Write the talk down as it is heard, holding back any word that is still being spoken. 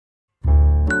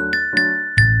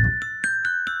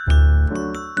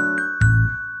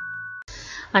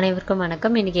அனைவருக்கும்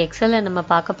வணக்கம். இன்னைக்கு எக்ஸல்ல நம்ம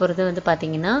பார்க்க போகிறது வந்து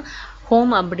பார்த்தீங்கன்னா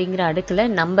ஹோம் அப்படிங்கிற அடுக்கில்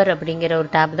நம்பர் அப்படிங்கிற ஒரு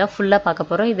டேப் தான் ஃபுல்லாக பார்க்க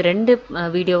போகிறோம். இது 2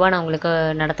 வீடியோவாக நான் உங்களுக்கு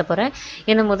நடத்த போகிறேன்.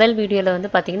 ஏன்னா முதல் வீடியோவில் வந்து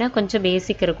பார்த்தீங்கன்னா கொஞ்சம்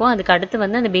பேசிக் இருக்கும். அதுக்கு அடுத்து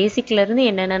வந்து அந்த பேசிக்லேருந்து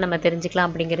என்னென்ன நம்ம தெரிஞ்சுக்கலாம்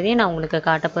அப்படிங்கிறதையும் நான் உங்களுக்கு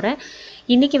காட்ட போகிறேன்.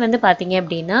 இன்றைக்கி வந்து பார்த்தீங்க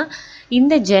அப்படின்னா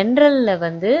இந்த ஜென்ரலில்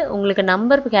வந்து உங்களுக்கு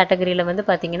நம்பர் கேட்டகரியில் வந்து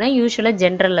பார்த்தீங்கன்னா யூஸ்வலாக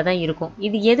ஜென்ரலில் தான் இருக்கும்.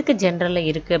 இது எதுக்கு ஜென்ரலில்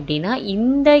இருக்குது அப்படின்னா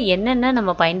இந்த என்னென்ன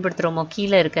நம்ம பயன்படுத்துகிறோமோ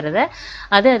கீழே இருக்கிறத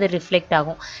அது ரிஃப்ளெக்ட்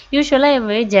ஆகும்.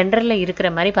 யூஸ்வலாக ஜென்ரலில் இருக்கிற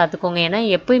மாதிரி பார்த்துக்கோங்க. ஏன்னா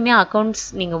எப்போயுமே அக்கௌண்ட்ஸ்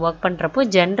நீங்கள் ஒர்க் பண்ணுறப்போ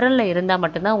ஜென்ரலில் இருந்தால்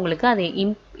மட்டும்தான் உங்களுக்கு அதை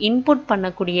இன்புட்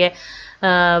பண்ணக்கூடிய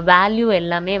வேல்யூ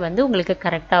எல்லாமே வந்து உங்களுக்கு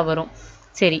கரெக்டாக வரும்.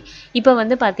 சரி, இப்போ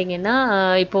வந்து பார்த்தீங்கன்னா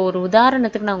இப்போ ஒரு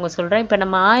உதாரணத்துக்கு நான் உங்களுக்கு சொல்கிறேன். இப்போ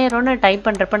நம்ம 1000ன்னு டைப்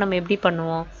பண்ணுறப்ப நம்ம எப்படி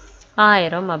பண்ணுவோம்?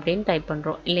 1000 அப்படின்னு டைப்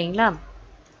பண்ணுறோம் இல்லைங்களா?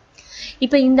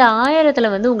 இப்போ இந்த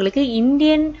 1000த்தில் வந்து உங்களுக்கு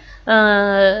இந்தியன்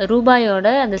ரூபாயோட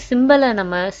அந்த சிம்பிளை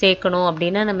நம்ம சேர்க்கணும்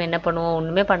அப்படின்னா நம்ம என்ன பண்ணுவோம்?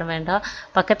 ஒன்றுமே பண்ண வேண்டாம்.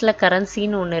 பக்கத்தில்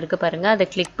கரன்சின்னு ஒன்று இருக்குது பாருங்கள், அதை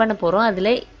கிளிக் பண்ண போகிறோம்.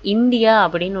 அதில் இந்தியா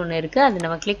அப்படின்னு ஒன்று இருக்குது. அது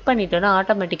நம்ம கிளிக் பண்ணிட்டோன்னா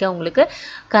ஆட்டோமேட்டிக்காக உங்களுக்கு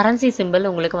கரன்சி சிம்பிள்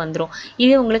உங்களுக்கு வந்துடும்.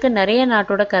 இது உங்களுக்கு நிறைய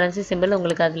நாட்டோட கரன்சி சிம்பிள்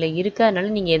உங்களுக்கு அதில் இருக்குது.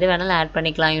 அதனால நீங்கள் எது வேணாலும் ஆட்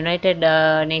பண்ணிக்கலாம். யுனைடெட்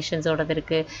நேஷன்ஸோடது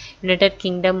இருக்குது, யுனைடெட்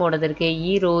கிங்டமோடது இருக்குது,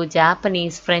 ஈரோ,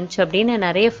 ஜாப்பனீஸ், ஃப்ரெஞ்ச் அப்படின்னு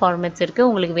நிறைய ஃபார்மேட்ஸ் இருக்குது.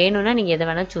 உங்களுக்கு வேணும்னா நீங்கள் எதை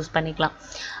வேணால் சூஸ் பண்ணிக்கலாம்.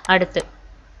 அடுத்து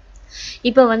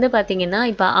இப்போ வந்து பார்த்தீங்கன்னா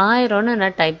இப்போ 1000ன்னு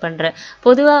நான் டைப் பண்ணுறேன்.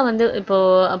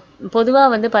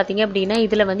 பொதுவாக வந்து பார்த்தீங்க அப்படின்னா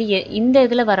இதில் வந்து இந்த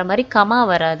இதில் வர மாதிரி கமா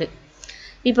வராது.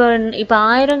 இப்போ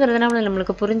 1000ங்கிறதுனால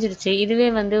நம்மளுக்கு புரிஞ்சிருச்சு. இதுவே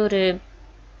வந்து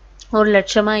ஒரு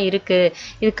லட்சமாக இருக்குது,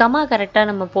 இது கமா கரெக்டாக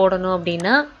நம்ம போடணும்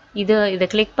அப்படின்னா இதை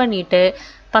கிளிக் பண்ணிவிட்டு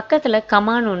பக்கத்தில்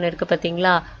கமான்னு ஒன்று இருக்குது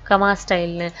பார்த்தீங்களா, கமா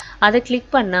ஸ்டைல்னு, அதை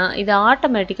கிளிக் பண்ணால் இது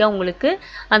ஆட்டோமேட்டிக்காக உங்களுக்கு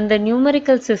அந்த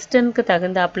நியூமரிக்கல் சிஸ்டம்க்கு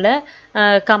தகுந்தாப்பில்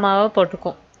கமாவை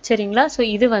போட்டுக்கும். சரிங்களா? ஸோ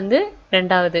இது வந்து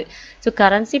 2வது. ஸோ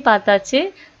கரன்சி பார்த்தாச்சு,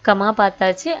 கமா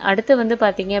பார்த்தாச்சு. அடுத்து வந்து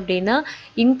பார்த்தீங்க அப்படின்னா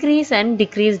இன்க்ரீஸ் அண்ட்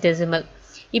டிக்ரீஸ் டெசிமல்.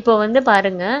 இப்போ வந்து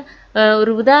பாருங்கள்,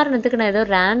 ஒரு உதாரணத்துக்கு நான் ஏதோ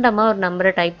ரேண்டமாக ஒரு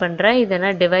நம்பரை டைப் பண்ணுறேன். இதை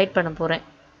நான் டிவைட் பண்ண போகிறேன்.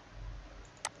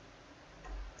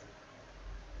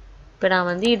 இப்போ நான்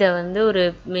வந்து இதை வந்து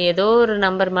ஏதோ ஒரு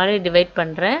நம்பர் மாதிரி டிவைட்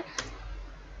பண்ணுறேன்.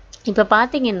 இப்போ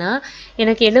பார்த்தீங்கன்னா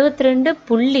எனக்கு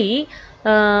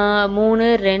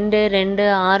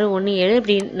 72.32261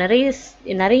 இப்படி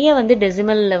நிறைய வந்து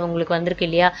டெசிமலில் உங்களுக்கு வந்திருக்கு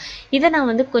இல்லையா? இதை நான்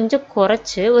வந்து கொஞ்சம்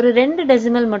குறைச்சி ஒரு 2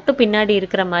 டெசிமல் மட்டும் பின்னாடி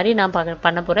இருக்கிற மாதிரி நான்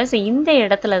பண்ண போகிறேன். ஸோ இந்த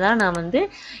இடத்துல தான் நான் வந்து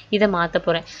இதை மாற்ற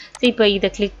போகிறேன். ஸோ இப்போ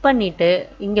இதை கிளிக் பண்ணிவிட்டு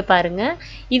இங்கே பாருங்கள்,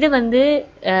 இது வந்து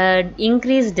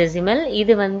இன்க்ரீஸ் டெசிமல்,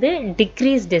 இது வந்து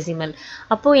டிக்ரீஸ் டெசிமல்.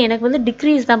 அப்போது எனக்கு வந்து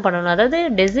டிக்ரீஸ் தான் பண்ணணும், அதாவது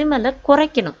டெசிமலை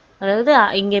குறைக்கணும். அதாவது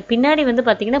இங்கே பின்னாடி வந்து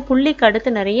பார்த்தீங்கன்னா புள்ளிக்கு அடுத்து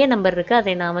நிறைய நம்பர் இருக்குது,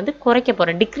 அதை நான் வந்து குறைக்க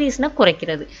போகிறேன். டிக்ரீஸ்னால்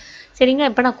குறைக்கிறது. சரிங்க,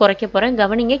 இப்போ நான் குறைக்க போகிறேன்.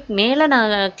 கவனிங்க, மேலே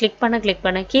நான் கிளிக் பண்ண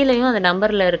கீழேயும் அந்த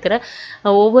நம்பரில் இருக்கிற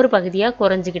ஒவ்வொரு பகுதியாக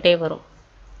குறைஞ்சிக்கிட்டே வரும்.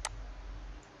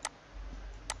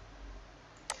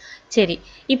 சரி,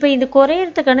 இப்போ இது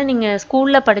குறையிறதுக்கான நீங்கள்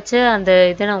ஸ்கூலில் படித்த அந்த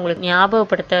இதை நான் உங்களுக்கு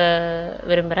ஞாபகப்படுத்த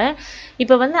விரும்புகிறேன்.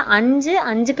 இப்போ வந்து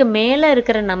 5க்கு மேலே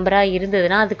இருக்கிற நம்பராக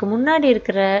இருந்ததுன்னா அதுக்கு முன்னாடி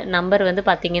இருக்கிற நம்பர் வந்து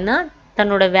பார்த்திங்கன்னா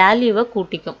தன்னோட வேல்யூவை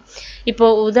கூட்டிக்கும். இப்போ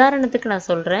உதாரணத்துக்கு நான்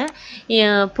சொல்கிறேன்,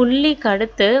 புள்ளிக்கு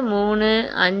அடுத்து 3,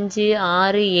 5,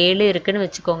 6, 7 இருக்குன்னு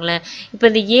வச்சுக்கோங்களேன். இப்போ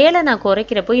இந்த 7 நான்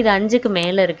குறைக்கிறப்போ இது 5க்கு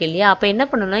மேலே இருக்கு இல்லையா? அப்போ என்ன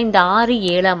பண்ணணும்னா இந்த 6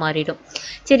 7ஆக மாறிடும்.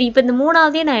 சரி, இப்போ இந்த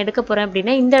 3ஆவதே நான் எடுக்க போகிறேன்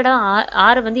அப்படின்னா இந்த இடம்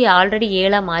 6 வந்து ஆல்ரெடி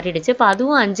 7ஆக மாறிடுச்சு. இப்போ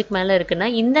அதுவும் 5க்கு மேலே இருக்குன்னா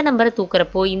இந்த நம்பரை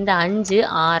தூக்குறப்போ இந்த 5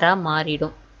 6ஆக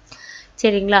மாறிடும்.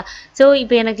 சரிங்களா? ஸோ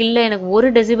இப்போ எனக்கு ஒரு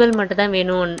டெசிபல் மட்டும் தான்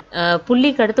வேணும்,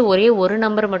 புள்ளிக்கு அடுத்து ஒரே ஒரு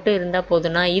நம்பர் மட்டும் இருந்தால்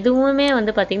போதும்னா இதுவுமே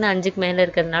வந்து பார்த்திங்கன்னா 5க்கு மேலே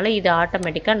இருக்கிறதுனால இது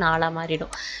ஆட்டோமேட்டிக்காக 4ஆக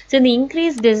மாறிடும். ஸோ இந்த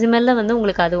இன்க்ரீஸ் டெசிமலில் வந்து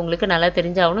உங்களுக்கு நல்லா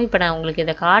தெரிஞ்சாகணும். இப்போ நான் உங்களுக்கு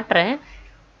இதை காட்டுறேன்.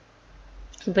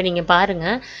 இப்போ நீங்கள்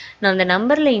பாருங்கள், நான் அந்த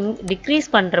நம்பரில்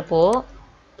டிக்ரீஸ் பண்ணுறப்போ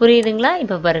புரியுதுங்களா?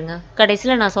 இப்போ பாருங்கள்,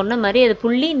 கடைசியில் நான் சொன்ன மாதிரி அது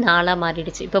புள்ளி 4ஆக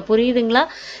மாறிடுச்சு. இப்போ புரியுதுங்களா?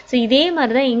 ஸோ இதே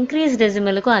மாதிரி தான் இன்க்ரீஸ்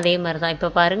டெசிமலுக்கும் அதே மாதிரி தான். இப்போ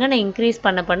பாருங்கள், நான் இன்க்ரீஸ்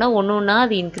பண்ண ஒன்றா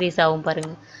அது இன்க்ரீஸ் ஆகும்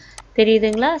பாருங்கள்.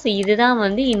 தெரியுதுங்களா? ஸோ இதுதான்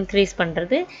வந்து இன்க்ரீஸ்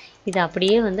பண்ணுறது. இது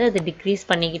அப்படியே வந்து அது டிக்ரீஸ்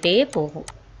பண்ணிக்கிட்டே போகும்.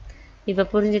 இப்போ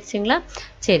புரிஞ்சிடுச்சிங்களா?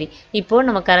 சரி, இப்போது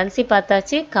நம்ம கரன்சி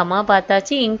பார்த்தாச்சு, கமா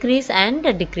பார்த்தாச்சு, இன்க்ரீஸ் அண்ட்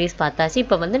டிக்ரீஸ் பார்த்தாச்சு.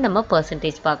 இப்போ வந்து நம்ம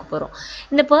பர்சன்டேஜ் பார்க்க போகிறோம்.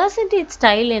 இந்த பர்சன்டேஜ்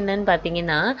ஸ்டைல் என்னன்னு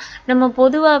பார்த்தீங்கன்னா நம்ம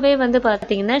பொதுவாகவே வந்து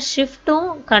பார்த்தீங்கன்னா ஷிஃப்ட்டும்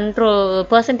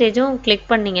பர்சன்டேஜும் கிளிக்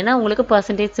பண்ணிங்கன்னா உங்களுக்கு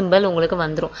பர்சன்டேஜ் சிம்பிள் உங்களுக்கு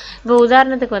வந்துடும். இப்போ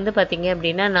உதாரணத்துக்கு வந்து பார்த்தீங்க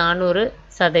அப்படின்னா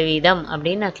 400%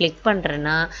 அப்படின்னு நான் கிளிக்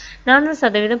பண்ணுறேன்னா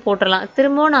 400% போட்டுடலாம்.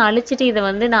 திரும்பவும் நான் அழிச்சிட்டு இதை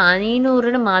வந்து நான்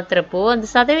 500ன்னு மாற்றுறப்போ அந்த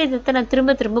சதவீதத்தை நான்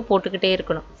திரும்ப போட்டுக்கிட்டே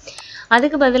இருக்கணும்.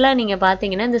 அதுக்கு பதிலாக நீங்கள்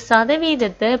பார்த்தீங்கன்னா இந்த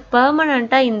சதவீதத்தை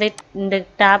பெர்மனண்ட்டாக இந்த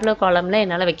டேப்லோ காலமில்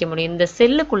என்னால் வைக்க முடியும். இந்த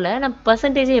செல்லுக்குள்ளே நான்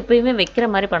பர்சன்டேஜ் எப்பயுமே வைக்கிற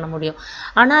மாதிரி பண்ண முடியும்.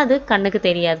 ஆனால் அது கண்ணுக்கு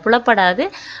தெரியாது, புலப்படாது.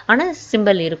 ஆனால்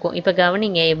சிம்பிள் இருக்கும். இப்போ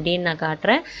கவனிங்க எப்படின்னு நான்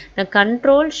காட்டுறேன். நான்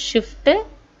கண்ட்ரோல் ஷிஃப்ட்டு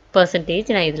பர்சன்டேஜ்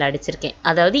நான் இதில் அடிச்சிருக்கேன்.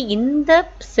 அதாவது இந்த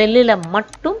செல்லில்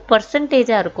மட்டும்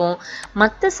பர்சன்டேஜாக இருக்கும்,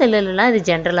 மற்ற செல்லுலலாம் இது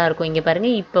ஜென்ரலாக இருக்கும். இங்கே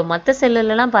பாருங்கள், இப்போ மற்ற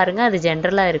செல்லுலலாம் பாருங்கள் அது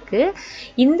ஜென்ரலாக இருக்குது.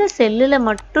 இந்த செல்லில்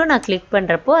மட்டும் நான் கிளிக்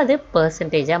பண்ணுறப்போ அது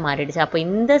பர்சன்டேஜாக மாறிடுச்சு. அப்போ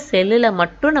இந்த செல்லில்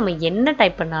மட்டும் நம்ம என்ன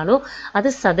டைப் பண்ணாலும்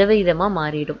அது சதவீதமாக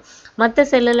மாறிடும். மற்ற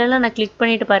செல்லுலலாம் நான் கிளிக்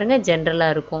பண்ணிட்டு பாருங்கள்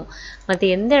ஜென்ரலாக இருக்கும், மற்ற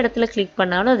எந்த இடத்துல கிளிக்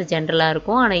பண்ணாலும் அது ஜென்ரலாக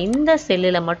இருக்கும். ஆனால் இந்த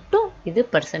செல்லில் மட்டும் இது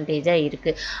பர்சன்டேஜாக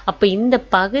இருக்குது. அப்போ இந்த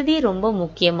பகுதி ரொம்ப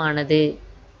முக்கியமானது.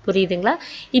 புரியுதுங்களா?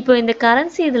 இப்போ இந்த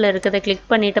கரன்சி இதில் இருக்கிறத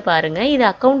கிளிக் பண்ணிட்டு பாருங்கள், இது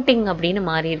அக்கௌண்டிங் அப்படின்னு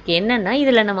மாறி இருக்கு. என்னென்னா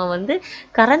இதில் நம்ம வந்து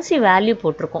கரன்சி வேல்யூ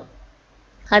போட்டிருக்கோம்.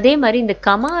 அதே மாதிரி இந்த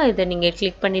கமா இதை நீங்கள்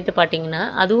கிளிக் பண்ணிட்டு பார்த்தீங்கன்னா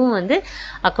அதுவும் வந்து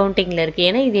அக்கௌண்டிங்கில் இருக்குது.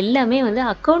 ஏன்னா இது எல்லாமே வந்து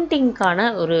அக்கௌண்டிங்க்கான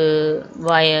ஒரு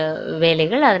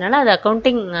வேலைகள், அதனால் அது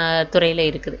அக்கௌண்டிங் துறையில்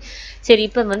இருக்குது. சரி,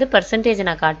 இப்போ வந்து பர்சன்டேஜ்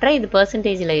நான் காட்டுறேன். இது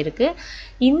பர்சன்டேஜில் இருக்குது.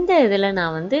 இந்த இதில்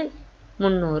நான் வந்து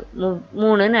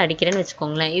 300 அடிக்கிறேன்னு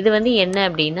வச்சுக்கோங்களேன். இது வந்து என்ன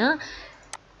அப்படின்னா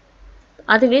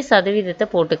அதுவே சதவீதத்தை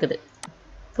போட்டுக்குது.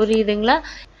 புரியுதுங்களா?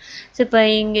 ஸோ இப்போ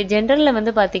இங்கே ஜென்ரலில்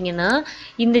வந்து பார்த்தீங்கன்னா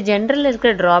இந்த ஜென்ரலில்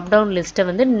இருக்கிற ட்ராப் டவுன் லிஸ்ட்டை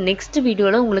வந்து நெக்ஸ்ட்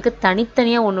வீடியோவில் உங்களுக்கு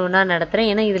தனித்தனியாக ஒன்று ஒன்றா நடத்துகிறேன்.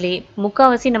 ஏன்னா இதில்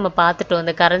முக்கால்வாசி நம்ம பார்த்துட்டோம்.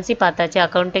 இந்த கரன்சி பார்த்தாச்சு,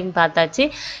 அக்கௌண்டிங் பார்த்தாச்சு,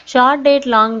 short date,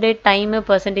 long date, time,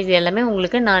 percentage எல்லாமே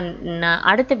உங்களுக்கு நான்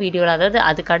அடுத்த வீடியோவில், அதாவது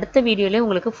அதுக்கு அடுத்த வீடியோலேயே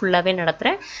உங்களுக்கு ஃபுல்லாகவே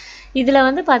நடத்துகிறேன். இதில்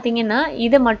வந்து பார்த்தீங்கன்னா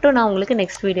இதை மட்டும் நான் உங்களுக்கு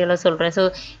நெக்ஸ்ட் வீடியோவில் சொல்கிறேன். ஸோ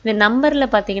இந்த நம்பரில்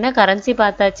பார்த்தீங்கன்னா கரன்சி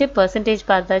பார்த்தாச்சு, பர்சன்டேஜ்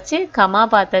பார்த்தாச்சு, கமா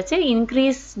பார்த்தாச்சு,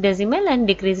 increase decimal and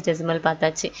degrees decimal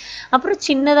பார்த்தாச்சு. அப்புறம்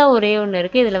சின்னதாக ஒரே ஒன்று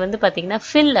இருக்குது. இதில் வந்து பார்த்தீங்கன்னா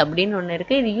ஃபில் அப்படின்னு ஒன்று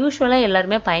இருக்குது. இது யூஸ்வலாக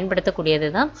எல்லாருமே பயன்படுத்தக்கூடியது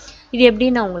தான். இது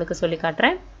எப்படின்னு நான் உங்களுக்கு சொல்லி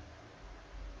காட்டுறேன்.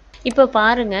 இப்போ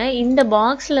பாருங்கள், இந்த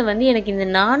பாக்ஸில் வந்து எனக்கு இந்த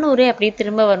 400 அப்படியே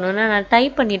திரும்ப வரணும்னா நான்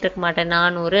டைப் பண்ணிகிட்டு இருக்க மாட்டேன்.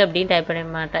 400 அப்படின்னு டைப்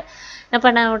பண்ண மாட்டேன். அப்போ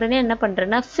நான் உடனே என்ன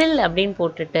பண்ணுறேன்னா ஃபில் அப்படின்னு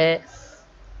போட்டுட்டு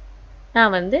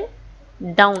நான் வந்து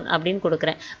டவுன் அப்படின்னு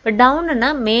கொடுக்குறேன். இப்போ டவுனுன்னா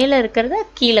மேலே இருக்கிறத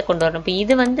கீழே கொண்டு வரணும். இப்போ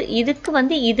இது வந்து இதுக்கு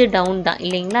வந்து இது டவுன் தான்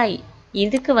இல்லைங்களா,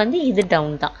 இதுக்கு வந்து இது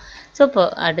டவுன் தான். ஸோ இப்போ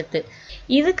அடுத்து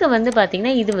இதுக்கு வந்து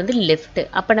பார்த்திங்கன்னா இது வந்து லெஃப்ட்டு.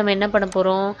 அப்போ நம்ம என்ன பண்ண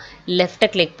போகிறோம், லெஃப்ட்டை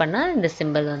கிளிக் பண்ணால் இந்த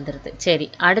சிம்பிள் வந்துடுது. சரி,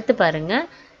 அடுத்து பாருங்கள்.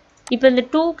 இப்போ இந்த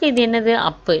 2க்கு இது என்னது,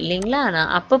 அப்பு இல்லைங்களா,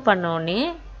 நான் அப்பு பண்ணோடனே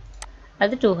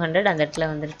அது 200 அந்த இடத்துல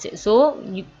வந்துருச்சு. ஸோ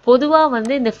பொதுவாக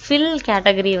வந்து இந்த ஃபில்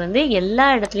கேட்டகரி வந்து எல்லா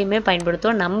இடத்துலையுமே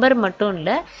பயன்படுத்துவோம். நம்பர் மட்டும்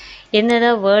இல்லை,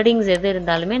 என்னதான் வேர்டிங்ஸ் எது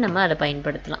இருந்தாலுமே நம்ம அதை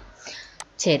பயன்படுத்தலாம்.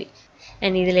 சரி,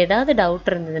 அண்ட் இதில் ஏதாவது டவுட்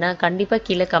இருந்ததுன்னா கண்டிப்பாக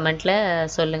கீழே கமெண்ட்டில்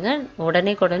சொல்லுங்கள்.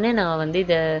 உடனே நான் வந்து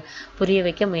இதை புரிய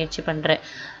வைக்க முயற்சி பண்ணுறேன்.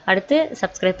 அடுத்து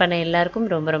சப்ஸ்கிரைப் பண்ண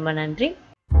எல்லாருக்கும் ரொம்ப ரொம்ப நன்றி.